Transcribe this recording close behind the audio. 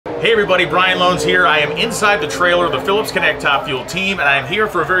Hey everybody, Brian Loans here. I am inside the trailer of the Phillips Connect Top Fuel team, and I am here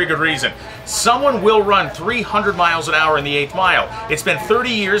for a very good reason. Someone will run 300 miles an hour in the 8th mile. It's been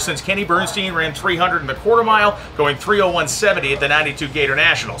 30 years since Kenny Bernstein ran 300 in the quarter mile, going 3:01:70 at the 92 Gator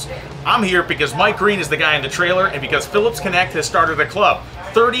Nationals. I'm here because Mike Green is the guy in the trailer, and because Phillips Connect has started a club.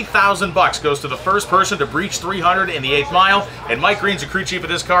 $30,000 goes to the first person to breach 300 in the 8th mile, and Mike Green's the crew chief of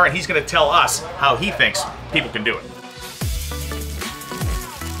this car, and he's going to tell us how he thinks people can do it.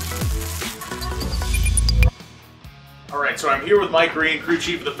 Alright, so I'm here with Mike Green, crew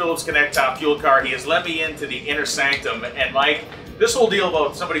chief of the Phillips Connect Top Fuel car. He has let me into the inner sanctum. And Mike, this whole deal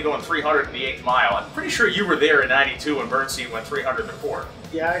about somebody going 300 in the 8th mile, I'm pretty sure you were there in 92 when Bernstein went 300 in the quarter.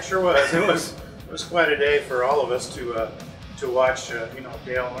 Yeah, I sure was. It was quite a day for all of us to watch, you know,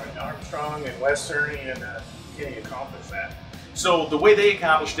 Dale Armstrong and Wes Cerny and Kenny accomplish that. So the way they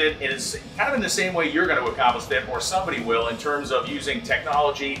accomplished it is kind of in the same way you're going to accomplish it, or somebody will, in terms of using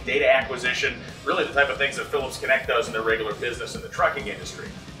technology, data acquisition, really the type of things that Phillips Connect does in their regular business in the trucking industry.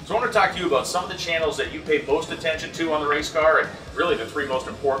 So I want to talk to you about some of the channels that you pay most attention to on the race car, and really the three most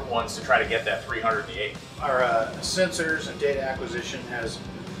important ones to try to get that 300 in the 8th. Our sensors and data acquisition has,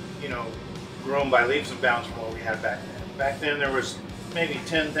 you know, grown by leaps and bounds from what we had back then. Back then there was maybe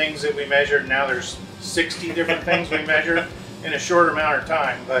 10 things that we measured, now there's 60 different things we measure in a short amount of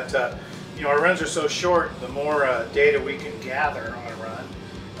time. But you know, our runs are so short, the more data we can gather on a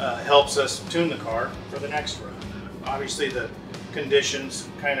run helps us tune the car for the next run. Obviously the conditions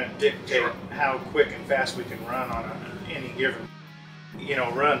kind of dictate how quick and fast we can run on any given, you know,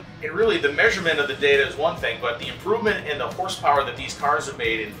 run. And really the measurement of the data is one thing, but the improvement in the horsepower that these cars have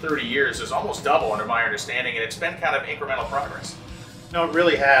made in 30 years is almost double under my understanding, and it's been kind of incremental progress. No, it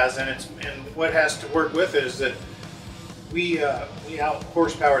really has, and what has to work with it is that we out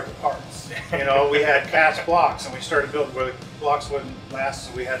horsepowered the parts. You know, we had cast blocks, and we started building where the blocks wouldn't last,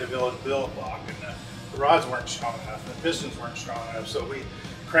 so we had to build a billet block, and the rods weren't strong enough, and the pistons weren't strong enough, so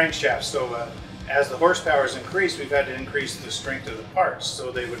crankshafts. So as the horsepower has increased, we've had to increase the strength of the parts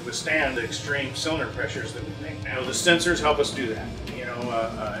so they would withstand the extreme cylinder pressures that we make now. The sensors help us do that. You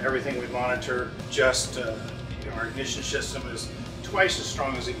know, everything we monitor, just you know, our ignition system is twice as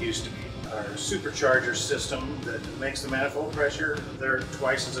strong as it used to be. Our supercharger system that makes the manifold pressure, they're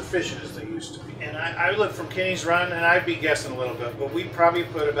twice as efficient as they used to be. And I look from Kenny's run, and I'd be guessing a little bit, but we probably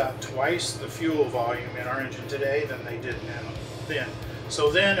put about twice the fuel volume in our engine today than they did then.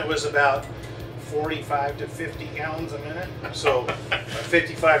 So then it was about 45 to 50 gallons a minute. So a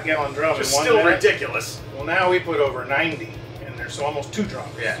 55-gallon drum in 1 minute. Still ridiculous. Well, now we put over 90 in there, so almost 2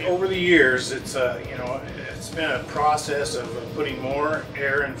 drums. Yeah. Over the years, it's you know, it's been a process of putting more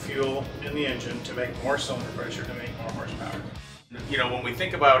air and fuel in the engine to make more cylinder pressure to make more horsepower. You know, when we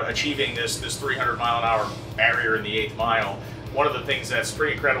think about achieving this 300 mile an hour barrier in the 8th mile, one of the things that's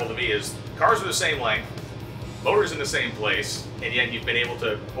pretty incredible to me is cars are the same length, motors in the same place, and yet you've been able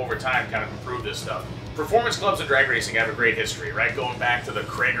to, over time, kind of improve this stuff. Performance clubs and drag racing have a great history, right? Going back to the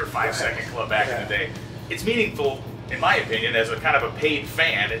Krager 5-second club back in the day. It's meaningful, in my opinion, as a kind of a paid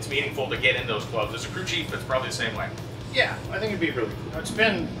fan, it's meaningful to get in those clubs. As a crew chief, it's probably the same way. Yeah, I think it'd be really cool. It's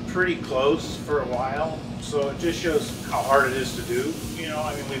been pretty close for a while, so it just shows how hard it is to do. You know,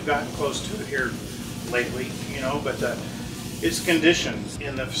 I mean, we've gotten close to it here lately, you know, but it's conditions.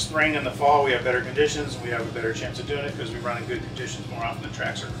 In the spring and the fall, we have better conditions. We have a better chance of doing it because we run in good conditions more often. The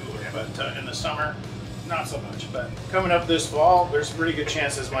tracks are cooler, but in the summer, not so much. But coming up this fall, there's a pretty good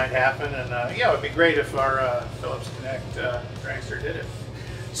chance this might happen, and yeah, it would be great if our Phillips Connect dragster did it.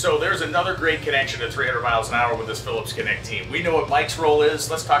 So there's another great connection to 300 miles an hour with this Phillips Connect team. We know what Mike's role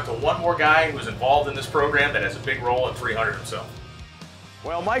is. Let's talk to one more guy who's involved in this program that has a big role in 300 himself.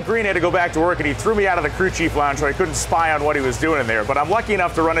 Well, Mike Green had to go back to work, and he threw me out of the crew chief lounge so I couldn't spy on what he was doing in there. But I'm lucky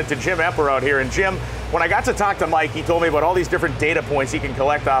enough to run into Jim Epler out here. And Jim, when I got to talk to Mike, he told me about all these different data points he can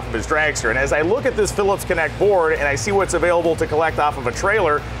collect off of his dragster. And as I look at this Phillips Connect board and I see what's available to collect off of a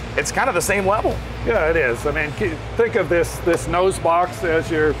trailer, it's kind of the same level. Yeah, it is. I mean, think of this nose box as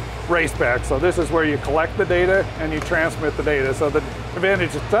your race pack. So this is where you collect the data and you transmit the data. So the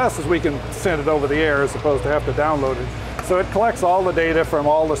advantage to us is we can send it over the air as opposed to have to download it. So it collects all the data from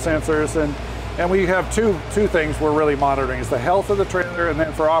all the sensors, and we have two things we're really monitoring. Is the health of the trailer, and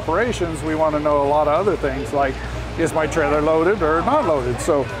then for operations, we want to know a lot of other things like, is my trailer loaded or not loaded?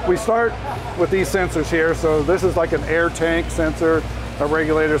 So we start with these sensors here. So this is like an air tank sensor, a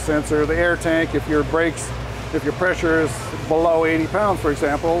regulator sensor. The air tank, if your pressure is below 80 pounds, for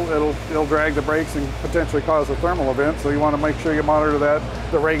example, it'll drag the brakes and potentially cause a thermal event. So you want to make sure you monitor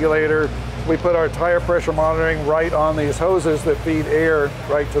that. The regulator, we put our tire pressure monitoring right on these hoses that feed air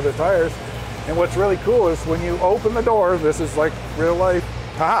right to the tires. And what's really cool is when you open the door, this is like real life,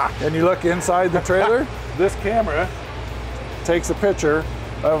 Aha. and you look inside the trailer, this camera takes a picture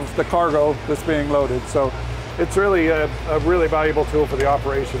of the cargo that's being loaded. So it's really a really valuable tool for the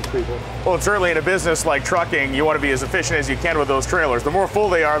operations people. Well, certainly in a business like trucking, you want to be as efficient as you can with those trailers. The more full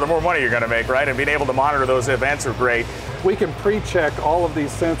they are, the more money you're going to make, right? And being able to monitor those events are great. We can pre-check all of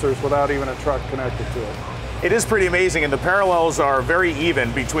these sensors without even a truck connected to it. It is pretty amazing, and the parallels are very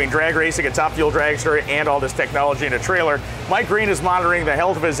even between drag racing, a top fuel dragster, and all this technology in a trailer. Mike Green is monitoring the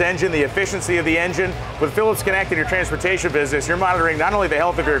health of his engine, the efficiency of the engine. With Phillips Connect in your transportation business, you're monitoring not only the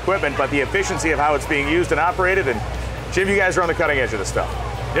health of your equipment, but the efficiency of how it's being used and operated. And Jim, you guys are on the cutting edge of this stuff.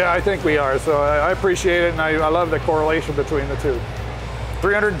 Yeah, I think we are. So I appreciate it, and I love the correlation between the two.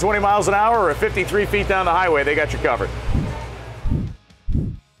 320 miles an hour or 53 feet down the highway, they got you covered.